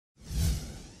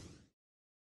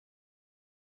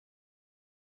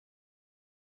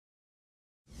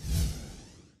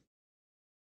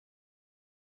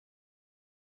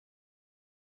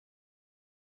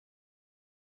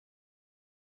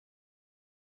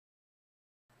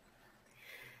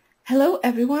Hello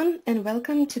everyone and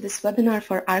welcome to this webinar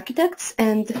for architects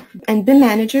and BIM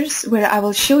managers where I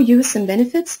will show you some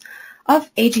benefits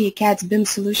of AGE-CAD's BIM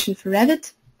solution for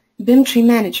Revit, BIM Tree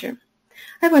Manager.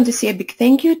 I want to say a big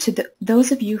thank you to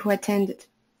those of you who attended.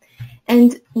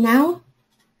 And now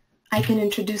I can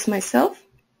introduce myself.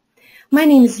 My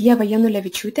name is Ieva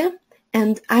Janulevičiūtė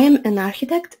and I am an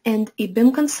architect and a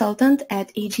BIM consultant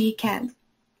at AGE-CAD.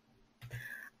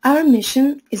 Our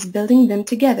mission is building BIM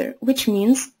together, which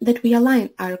means that we align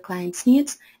our clients'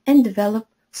 needs and develop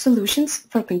solutions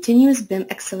for continuous BIM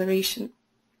acceleration.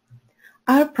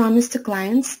 Our promise to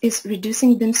clients is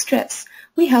reducing BIM stress.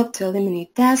 We help to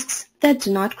eliminate tasks that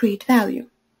do not create value.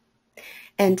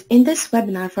 And in this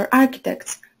webinar for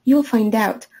architects, you'll find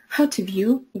out how to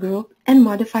view, group, and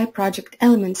modify project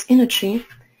elements in a tree.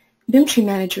 BIM Tree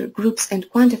Manager groups and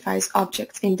quantifies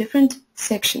objects in different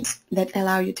sections that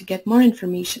allow you to get more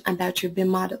information about your BIM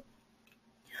model.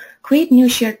 Create new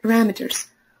shared parameters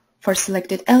for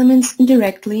selected elements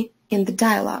directly in the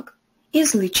dialog.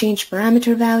 Easily change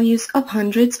parameter values of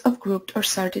hundreds of grouped or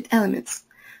sorted elements.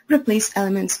 Replace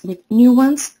elements with new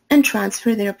ones and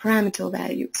transfer their parameter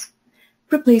values.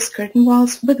 Replace curtain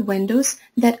walls with windows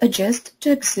that adjust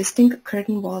to existing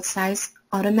curtain wall size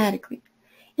automatically.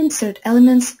 Insert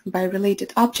elements by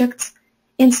related objects.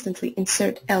 Instantly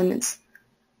insert elements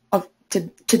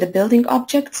to the building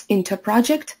objects into a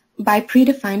project by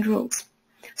predefined rules.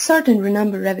 Sort and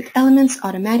renumber Revit elements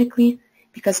automatically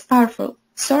because powerful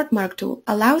sort mark tool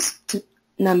allows to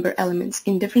number elements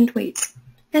in different ways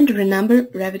and renumber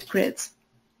Revit grids.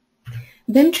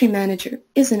 BIM Tree Manager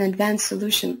is an advanced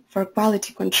solution for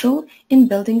quality control in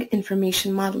building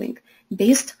information modeling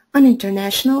based on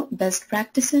international best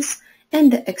practices and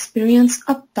the experience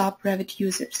of top Revit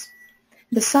users.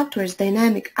 The software's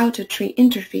dynamic auto tree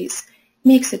interface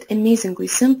makes it amazingly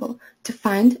simple to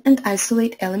find and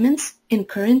isolate elements in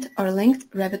current or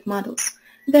linked Revit models,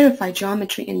 verify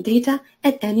geometry and data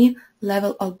at any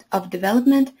level of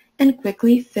development, and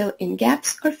quickly fill in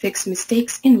gaps or fix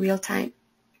mistakes in real time.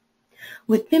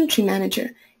 With BIM Tree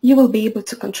Manager, you will be able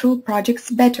to control projects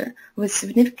better with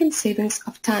significant savings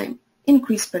of time,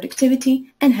 increase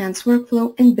productivity, enhance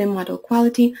workflow and BIM model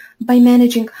quality by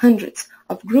managing hundreds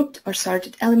of grouped or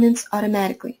sorted elements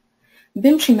automatically.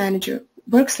 BIM Tree Manager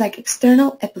works like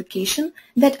external application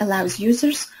that allows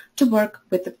users to work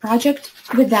with the project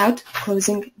without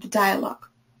closing the dialog.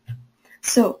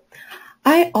 So,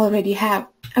 I already have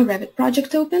a Revit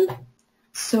project open,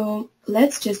 so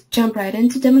let's just jump right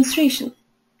into demonstration.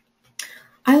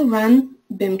 I'll run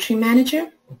BIM Tree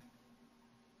Manager.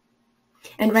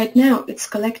 And right now it's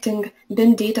collecting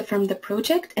BIM data from the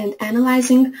project and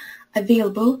analyzing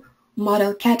available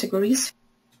model categories.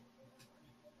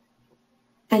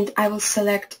 And I will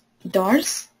select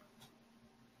doors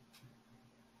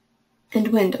and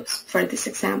windows for this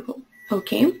example.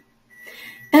 Okay.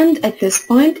 And at this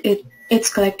point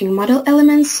it's collecting model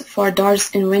elements for doors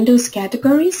and windows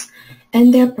categories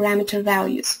and their parameter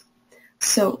values.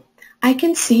 So I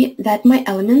can see that my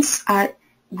elements are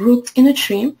grouped in a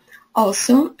tree.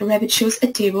 Also, Revit shows a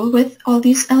table with all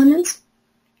these elements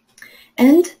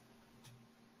and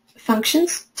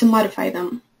functions to modify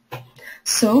them.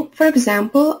 So, for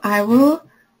example, I will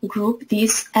group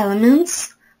these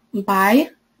elements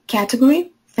by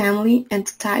category, family, and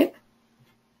type.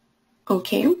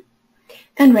 Okay.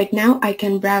 And right now I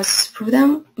can browse through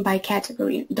them by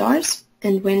category, doors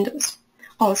and windows.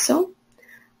 Also,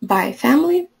 by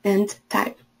family and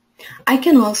type. I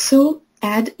can also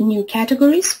add new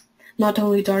categories, not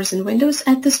only doors and windows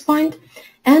at this point,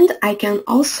 and I can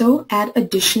also add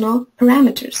additional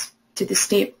parameters to this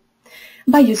table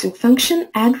by using function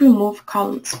add remove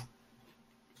columns.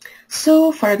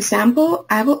 So, for example,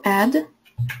 I will add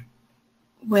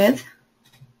width,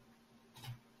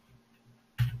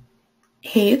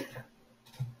 height,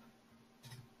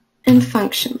 and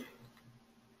function.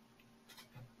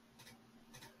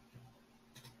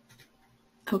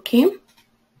 Okay.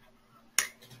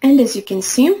 And as you can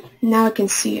see, now I can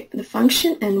see the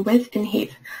function and width and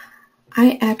height.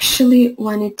 I actually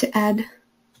wanted to add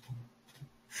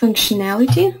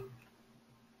functionality.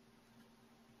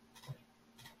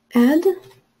 Add,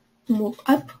 move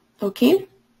up. Okay,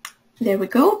 there we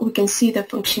go. We can see the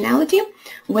functionality,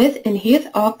 width and height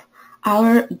of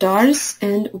our doors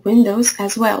and windows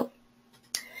as well.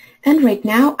 And right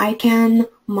now I can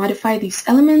modify these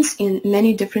elements in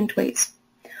many different ways.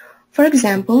 For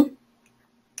example,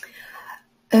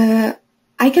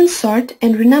 I can sort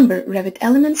and renumber Revit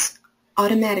elements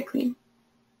automatically.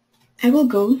 I will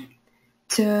go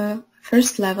to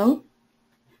first level,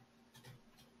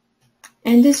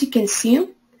 and as you can see,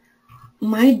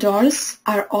 my doors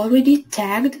are already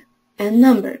tagged and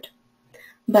numbered.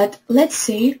 But let's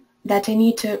say that I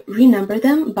need to renumber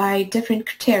them by different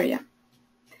criteria.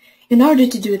 In order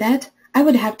to do that, I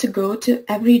would have to go to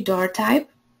every door type,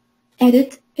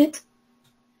 edit it,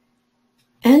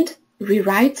 and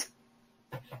rewrite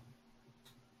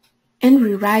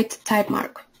type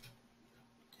mark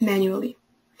manually.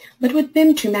 But with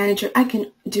BIM Tree Manager, I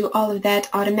can do all of that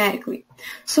automatically.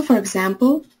 So for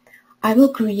example, I will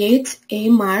create a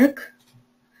mark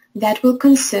that will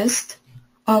consist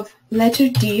of letter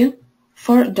D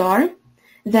for door,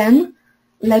 then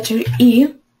letter E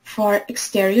for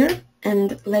exterior,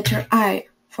 and letter I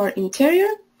for interior,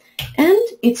 and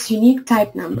its unique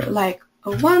type number like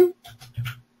 01,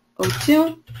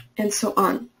 02, and so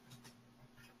on.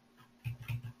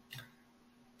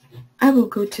 I will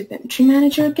go to BIM Tree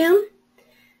Manager again,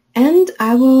 and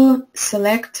I will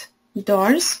select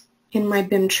doors in my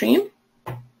BIM tree.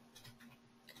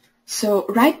 So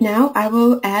right now I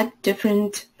will add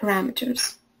different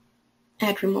parameters.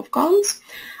 Add remove columns.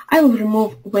 I will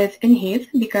remove width and height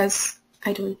because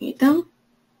I don't need them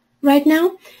right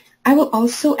now. I will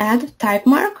also add type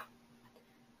mark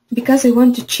because I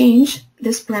want to change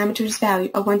this parameter's value.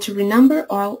 I want to renumber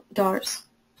all doors.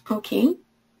 Okay.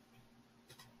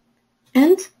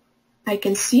 And I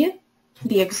can see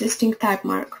the existing type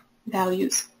mark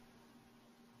values.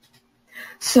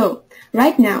 So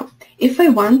right now, if I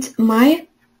want my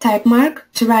type mark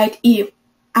to write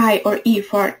I or E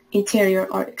for interior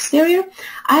or exterior,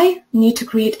 I need to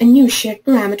create a new shared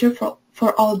parameter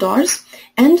for all doors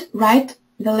and write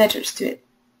the letters to it.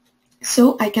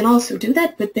 So I can also do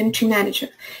that with BIM Tree Manager.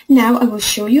 Now I will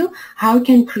show you how I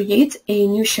can create a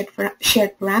new shared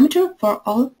parameter for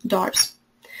all doors.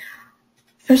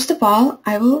 First of all,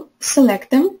 I will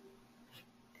select them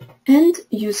and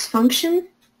use function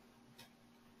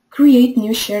create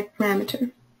new shared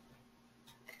parameter.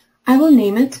 I will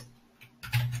name it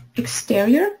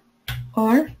exterior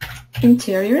or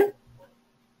interior.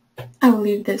 I will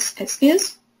leave this as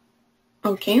is.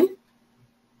 Okay.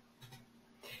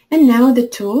 And now the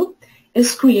tool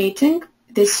is creating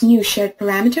this new shared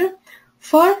parameter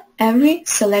for every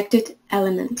selected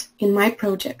element in my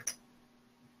project.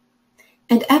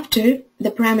 And after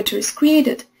the parameter is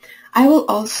created, I will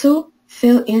also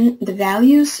fill in the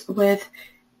values with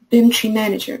BIM Tree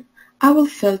Manager. I will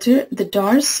filter the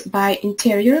doors by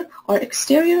interior or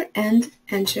exterior and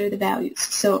enter the values.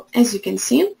 So as you can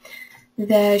see,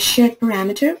 the shared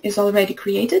parameter is already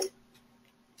created.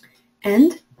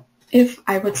 And if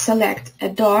I would select a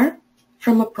door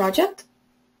from a project,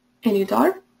 any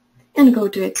door, and go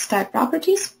to its type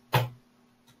properties,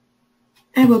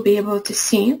 I will be able to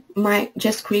see my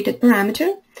just created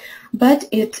parameter, but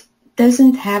it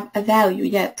doesn't have a value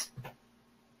yet.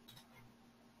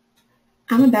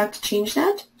 I'm about to change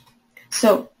that.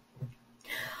 So,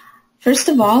 first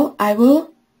of all,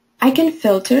 I can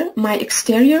filter my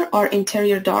exterior or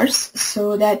interior doors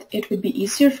so that it would be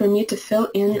easier for me to fill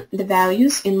in the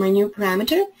values in my new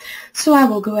parameter. So I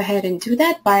will go ahead and do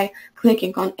that by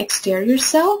clicking on exterior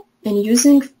cell and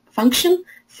using function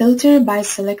filter by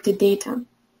selected data.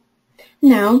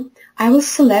 Now I will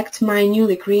select my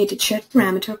newly created shared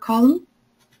parameter column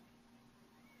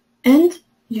and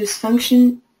use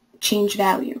function change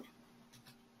value.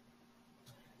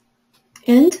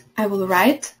 And I will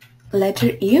write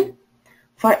letter E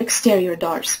for exterior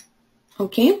doors.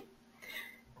 Okay?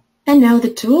 And now the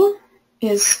tool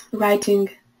is writing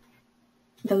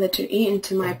the letter E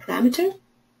into my parameter.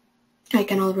 I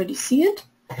can already see it.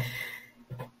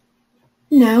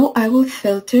 Now I will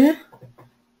filter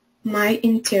my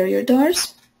interior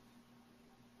doors.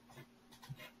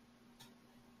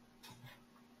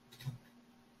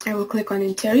 I will click on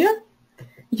interior,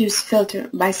 use filter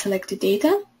by selected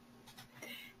data.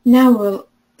 Now we'll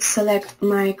select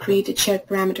my created shared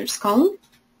parameters column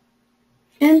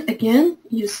and again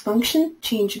use function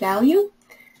change value,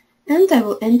 and I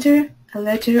will enter a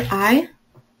letter I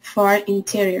for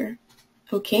interior.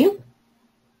 Okay.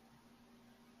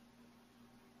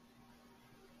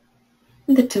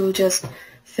 The tool just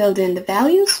filled in the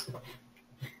values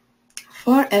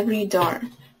for every door.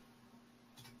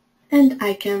 And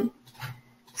I can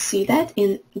see that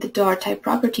in the door type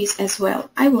properties as well.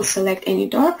 I will select any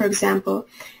door, for example,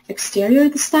 exterior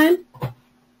this time.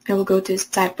 I will go to its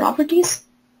type properties,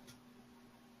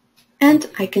 and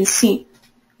I can see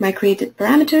my created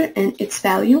parameter and its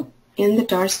value in the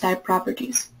door's type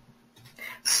properties.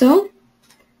 So,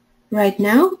 right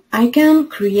now, I can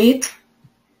create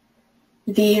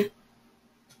the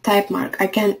type mark. I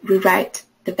can rewrite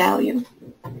the value.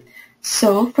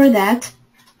 So, for that,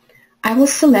 I will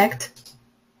select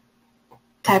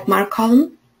type mark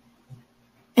column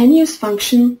and use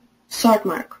function sort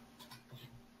mark.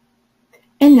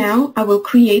 And now I will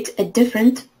create a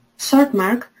different sort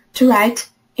mark to write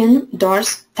in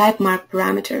doors type mark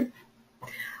parameter.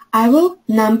 I will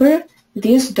number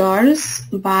these doors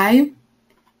by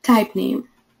type name.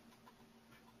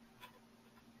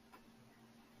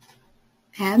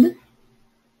 Add.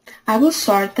 I will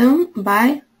sort them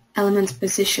by element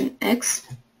position X.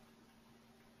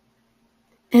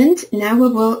 And now we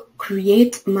will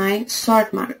create my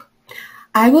sort mark.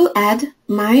 I will add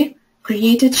my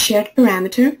created shared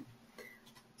parameter.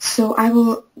 So I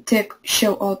will tick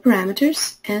show all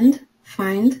parameters and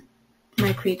find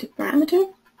my created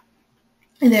parameter.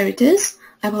 And there it is.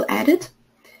 I will add it.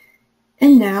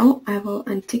 And now I will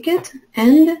untick it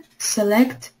and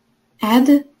select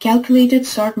add calculated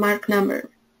sort mark number.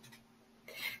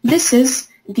 This is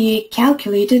the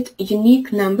calculated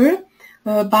unique number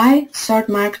by sort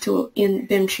mark tool in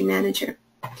BIM Tree Manager.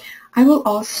 I will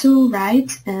also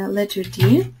write a letter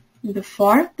D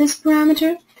before this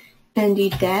parameter and a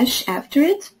dash after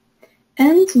it,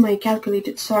 and my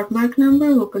calculated sort mark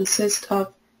number will consist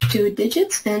of 2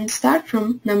 digits and start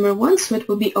from number 1, so it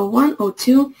will be 01,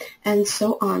 02, and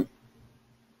so on.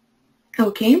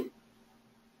 Okay.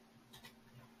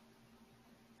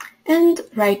 And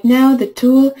right now the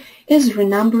tool is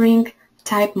renumbering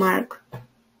type mark.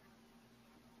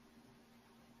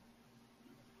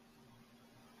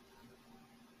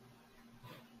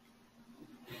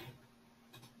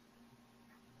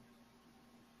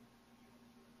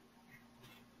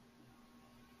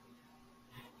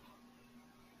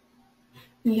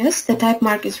 Yes, the type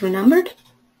mark is renumbered.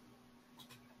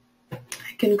 I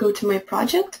can go to my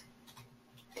project.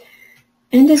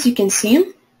 And as you can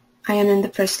see, I am in the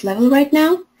first level right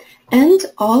now, and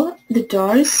all the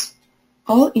doors,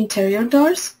 all interior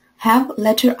doors have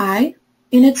letter I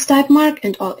in its type mark,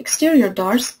 and all exterior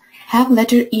doors have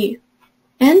letter E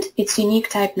and its unique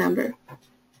type number.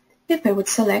 If I would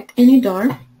select any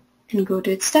door and go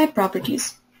to its type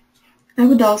properties, I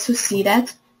would also see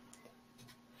that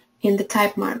in the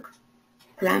type mark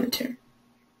parameter.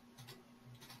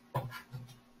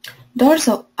 Doors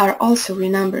are also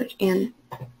renumbered in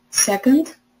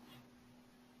second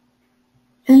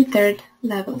and third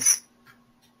levels.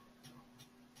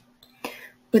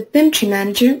 With BIM Tree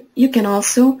Manager, you can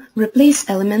also replace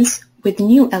elements with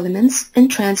new elements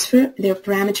and transfer their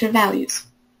parameter values.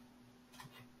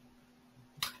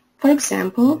 For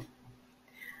example,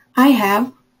 I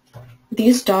have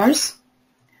these doors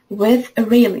with a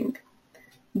railing,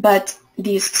 but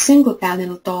these single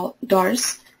panel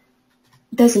doors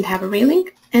doesn't have a railing,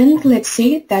 and let's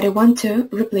say that I want to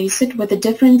replace it with a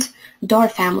different door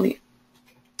family.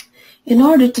 In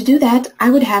order to do that, I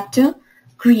would have to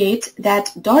create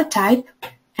that door type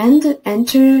and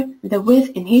enter the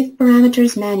width and height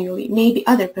parameters manually, maybe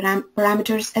other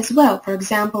parameters as well. For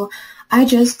example, I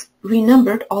just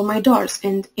renumbered all my doors,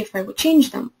 and if I would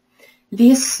change them,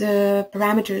 these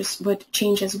parameters would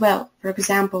change as well. For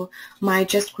example, my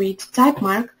just created type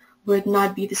mark would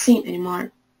not be the same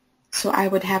anymore, so I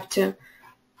would have to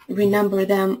renumber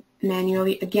them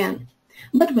manually again.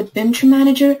 But with BIM Tree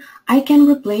Manager, I can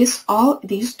replace all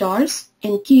these doors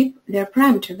and keep their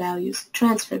parameter values,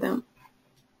 transfer them.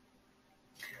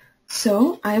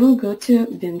 So I will go to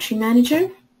BIM Tree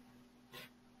Manager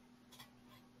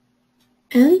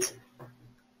and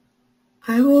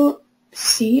I will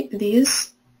see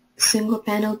these single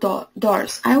panel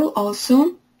doors. I will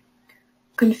also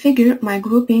configure my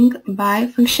grouping by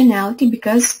functionality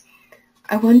because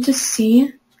I want to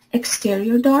see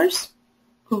exterior doors.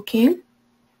 Okay.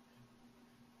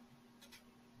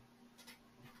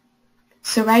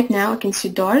 So right now I can see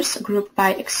doors grouped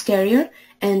by exterior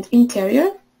and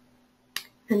interior,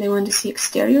 and I want to see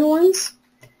exterior ones.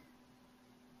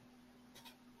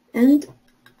 And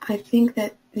I think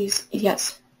that these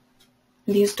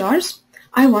doors,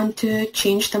 I want to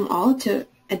change them all to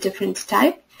a different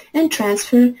type and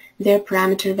transfer their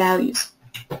parameter values.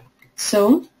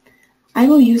 So I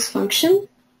will use function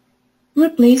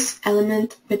replace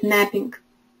element with mapping.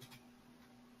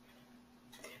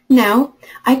 Now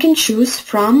I can choose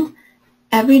from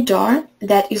every door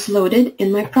that is loaded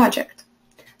in my project.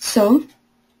 So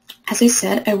as I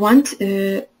said, I want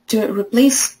to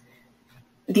replace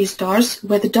these doors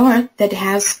with a door that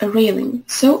has a railing.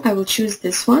 So I will choose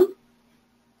this one,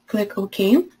 click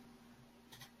OK.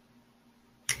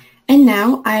 And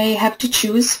now I have to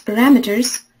choose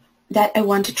parameters that I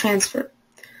want to transfer.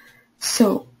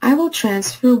 So I will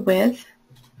transfer width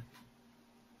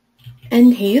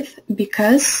and height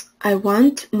because I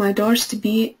want my doors to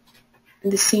be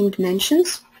the same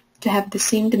dimensions, to have the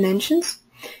same dimensions.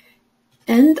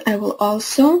 And I will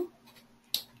also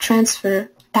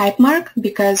transfer type mark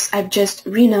because I've just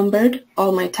renumbered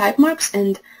all my type marks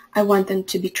and I want them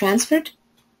to be transferred.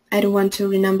 I don't want to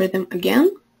renumber them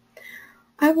again.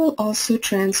 I will also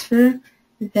transfer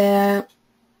the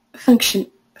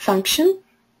function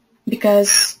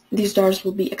because these doors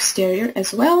will be exterior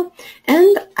as well,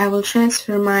 and I will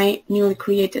transfer my newly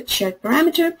created shared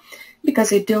parameter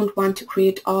because I don't want to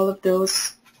create all of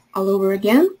those all over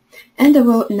again, and I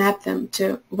will map them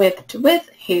to width,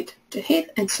 height to height,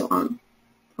 and so on.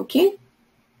 Okay?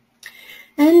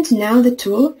 And now the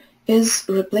tool is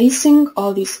replacing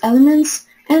all these elements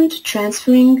and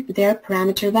transferring their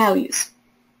parameter values.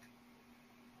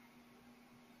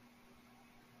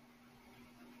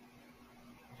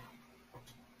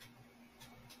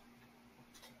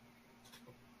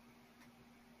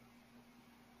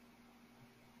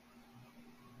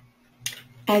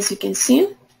 As you can see,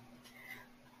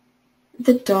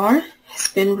 the door has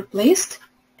been replaced,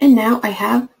 and now I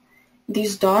have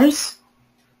these doors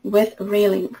with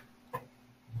railing.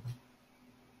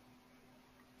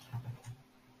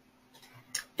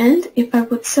 And if I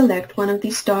would select one of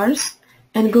these doors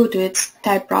and go to its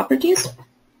type properties,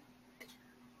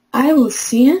 I will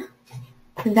see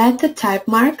that the type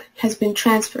mark has been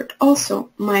transferred, also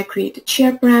my created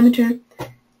shared parameter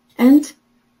and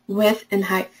width and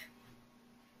height.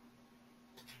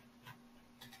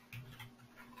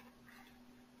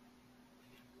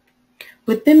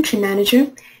 With BIM Tree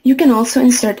Manager, you can also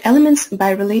insert elements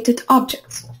by related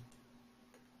objects.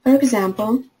 For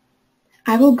example,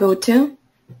 I will go to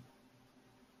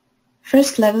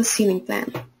first level ceiling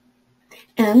plan,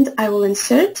 and I will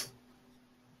insert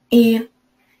a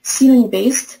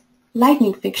ceiling-based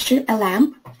lighting fixture, a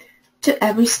lamp, to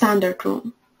every standard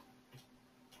room.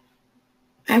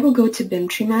 I will go to BIM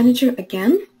Tree Manager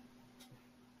again.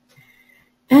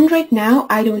 And right now,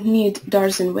 I don't need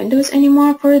doors and windows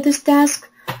anymore for this task,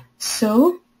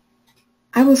 so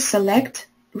I will select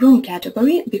room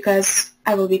category because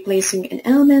I will be placing an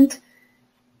element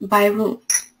by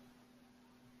rooms.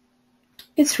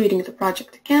 It's reading the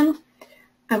project again.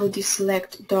 I will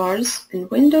deselect doors and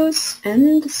windows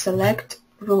and select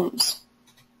rooms.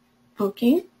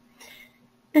 Okay.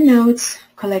 And now it's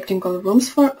collecting all rooms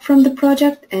from the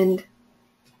project and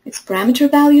its parameter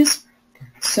values.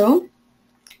 So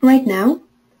right now,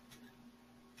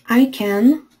 I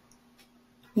can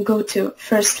go to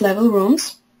first level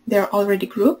rooms. They're already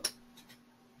grouped.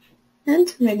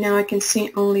 And right now I can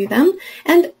see only them.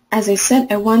 And as I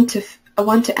said, I want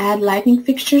to add lighting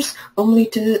fixtures only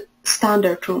to the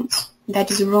standard rooms.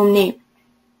 That is a room name.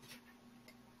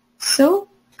 So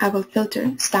I will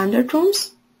filter standard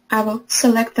rooms. I will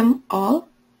select them all.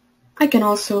 I can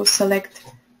also select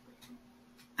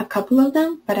a couple of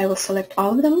them, but I will select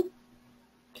all of them.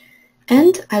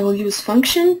 And I will use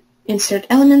function insert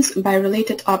elements by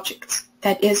related objects,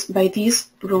 that is by these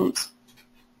rooms.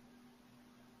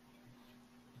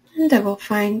 And I will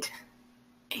find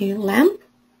a lamp.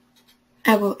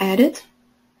 I will add it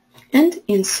and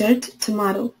insert to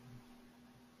model.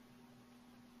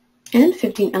 And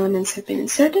 15 elements have been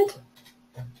inserted.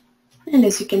 And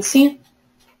as you can see,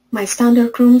 my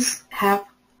standard rooms have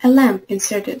a lamp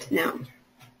inserted now.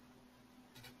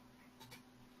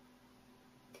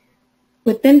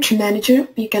 With BIM Tree Manager,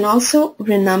 you can also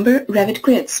renumber Revit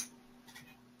grids.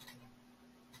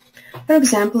 For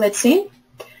example, let's say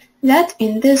that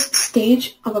in this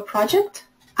stage of a project,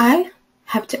 I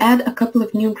have to add a couple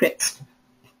of new grids.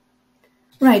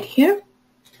 Right here,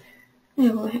 I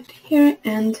will add here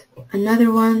and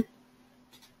another one,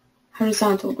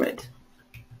 horizontal grid.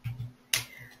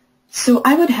 So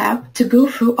I would have to go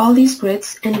through all these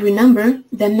grids and renumber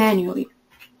them manually.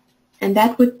 And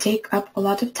that would take up a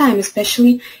lot of time,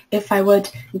 especially if I would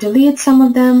delete some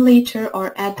of them later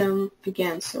or add them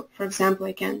again. So, for example,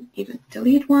 I can even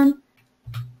delete one,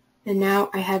 and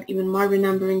now I have even more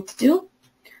renumbering to do.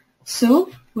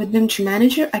 So, with BIM Tree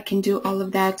Manager, I can do all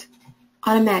of that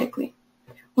automatically.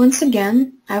 Once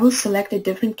again, I will select a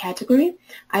different category.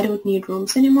 I don't need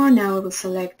rooms anymore. Now I will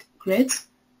select grids.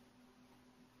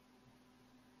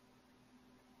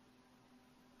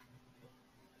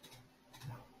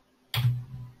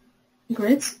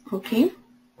 Grids, okay.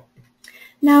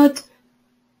 Now it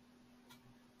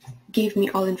gave me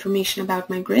all information about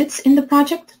my grids in the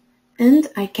project, and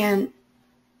I can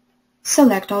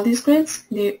select all these grids.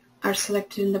 They are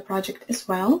selected in the project as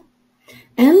well.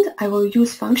 And I will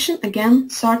use function again,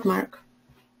 sort mark.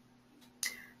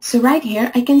 So right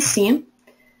here I can see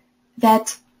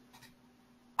that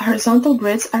horizontal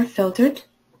grids are filtered,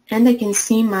 and I can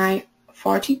see my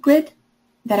 40 grid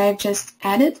that I've just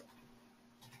added.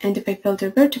 And if I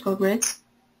filter vertical grids,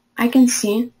 I can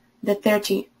see the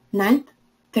 39th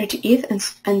 38th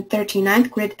and 39th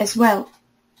grid as well.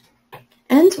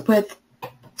 And with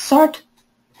sort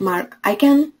mark, I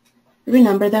can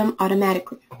renumber them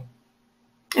automatically.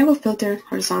 I will filter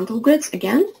horizontal grids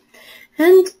again,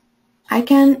 and I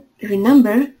can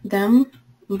renumber them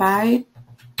by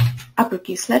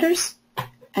uppercase letters,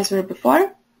 as were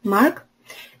before, mark,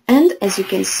 and as you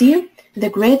can see, the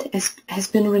grid has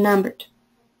been renumbered,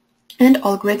 and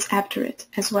all grids after it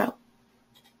as well.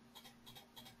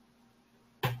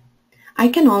 I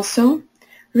can also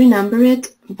renumber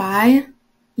it by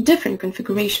different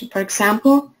configuration. For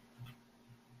example,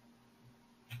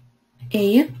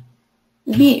 A,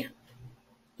 B,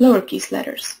 lowercase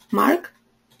letters, mark,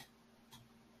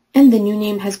 and the new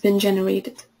name has been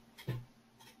generated.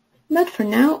 But for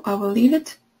now, I will leave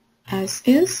it as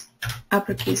is,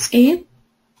 uppercase A,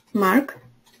 mark,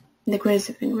 the grids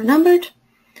have been renumbered.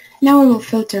 Now I will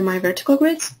filter my vertical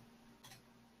grids,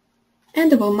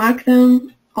 and I will mark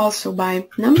them also by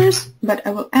numbers, but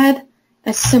I will add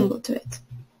a symbol to it.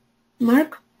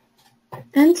 Mark,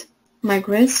 and my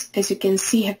grids, as you can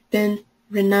see, have been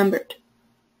renumbered.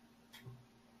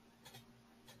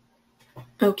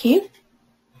 Okay.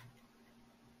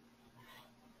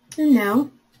 And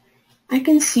now I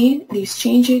can see these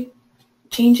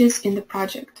changes in the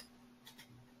project.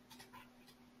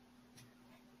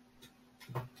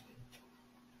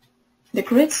 The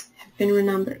grids have been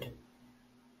renumbered.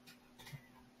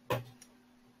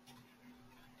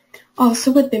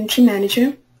 Also with BIM Tree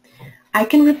Manager, I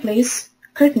can replace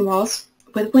curtain walls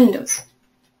with windows.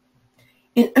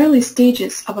 In early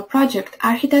stages of a project,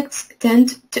 architects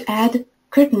tend to add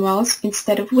curtain walls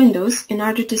instead of windows in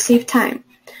order to save time.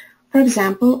 For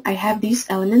example, I have these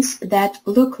elements that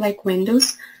look like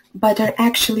windows but are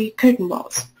actually curtain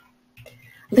walls.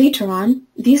 Later on,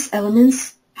 these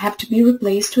elements have to be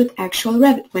replaced with actual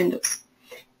Revit windows.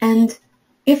 And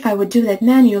if I would do that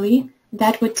manually,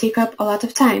 that would take up a lot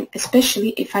of time, especially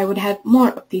if I would have more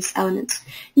of these elements,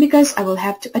 because I will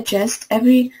have to adjust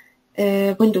every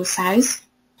window size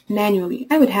manually.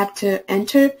 I would have to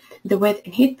enter the width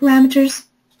and height parameters,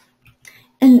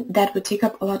 and that would take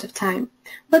up a lot of time.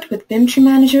 But with BIM Tree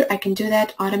Manager, I can do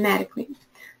that automatically.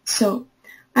 So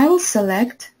I will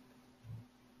select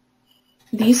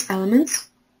these elements,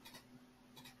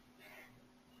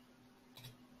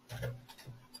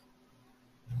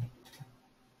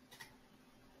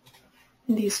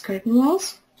 these curtain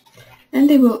walls, and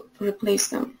they will replace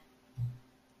them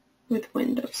with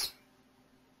windows.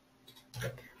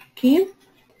 Okay,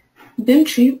 BIM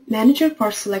Tree Manager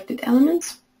for selected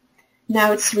elements.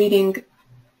 Now it's reading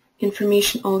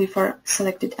information only for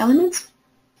selected elements.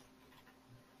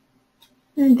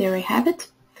 And there I have it.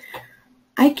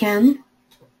 I can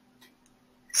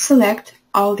select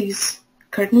all these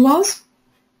curtain walls.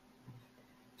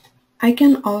 I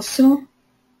can also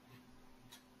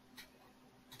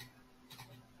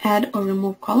add or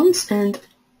remove columns, and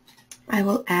I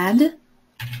will add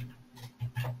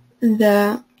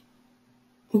the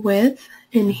width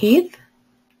and height,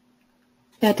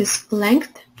 that is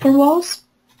length for walls,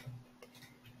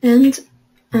 and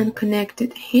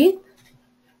unconnected height.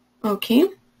 Okay,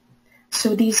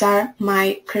 so these are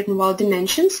my curtain wall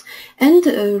dimensions, and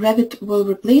Revit will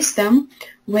replace them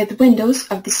with windows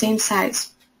of the same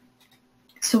size.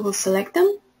 So we'll select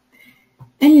them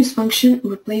and use function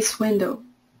replace window.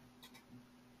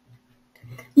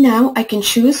 Now I can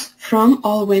choose from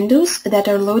all windows that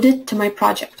are loaded to my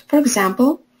project. For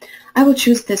example, I will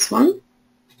choose this one.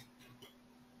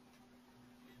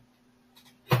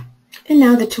 And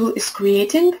now the tool is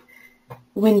creating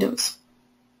windows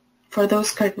for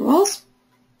those curtain walls.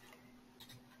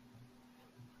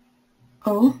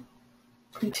 Oh,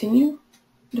 continue.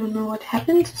 Don't know what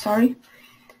happened, sorry.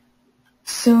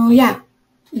 So yeah,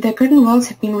 the curtain walls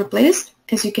have been replaced,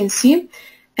 as you can see,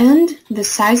 and the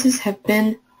sizes have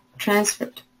been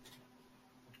transferred.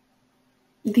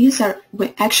 These are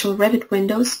actual Revit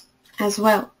windows as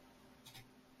well.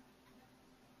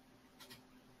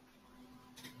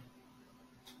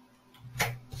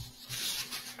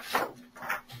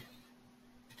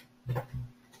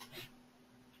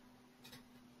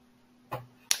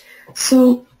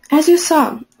 So, as you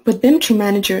saw, with BIM Tree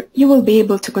Manager, you will be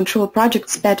able to control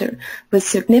projects better with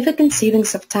significant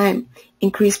savings of time,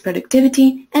 increase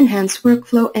productivity, enhance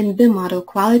workflow and BIM model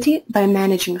quality by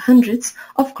managing hundreds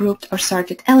of grouped or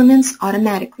sorted elements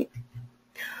automatically.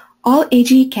 All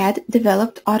AGCAD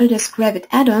developed Autodesk Revit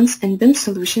add-ons and BIM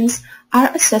solutions are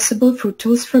accessible through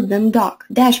Tools for BIM Dock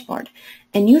dashboard,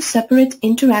 a new separate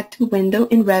interactive window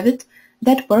in Revit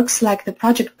that works like the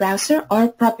project browser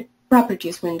or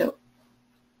properties window.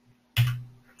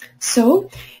 So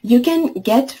you can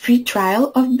get free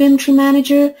trial of BIM Tree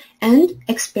Manager and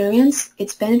experience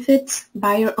its benefits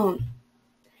by your own.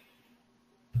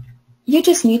 You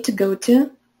just need to go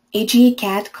to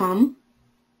agacad.com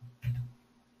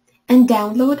and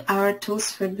download our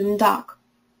Tools for BIM doc.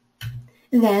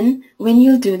 Then, when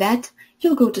you'll do that,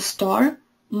 you'll go to Store,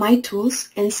 My Tools,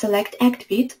 and select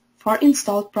Activate for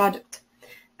installed product.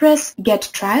 Press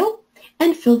Get Trial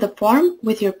and fill the form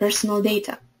with your personal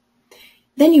data.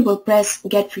 Then you will press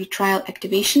Get Free Trial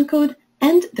Activation Code,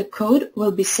 and the code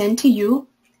will be sent to you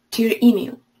to your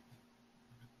email.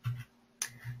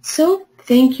 So,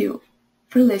 thank you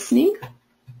for listening.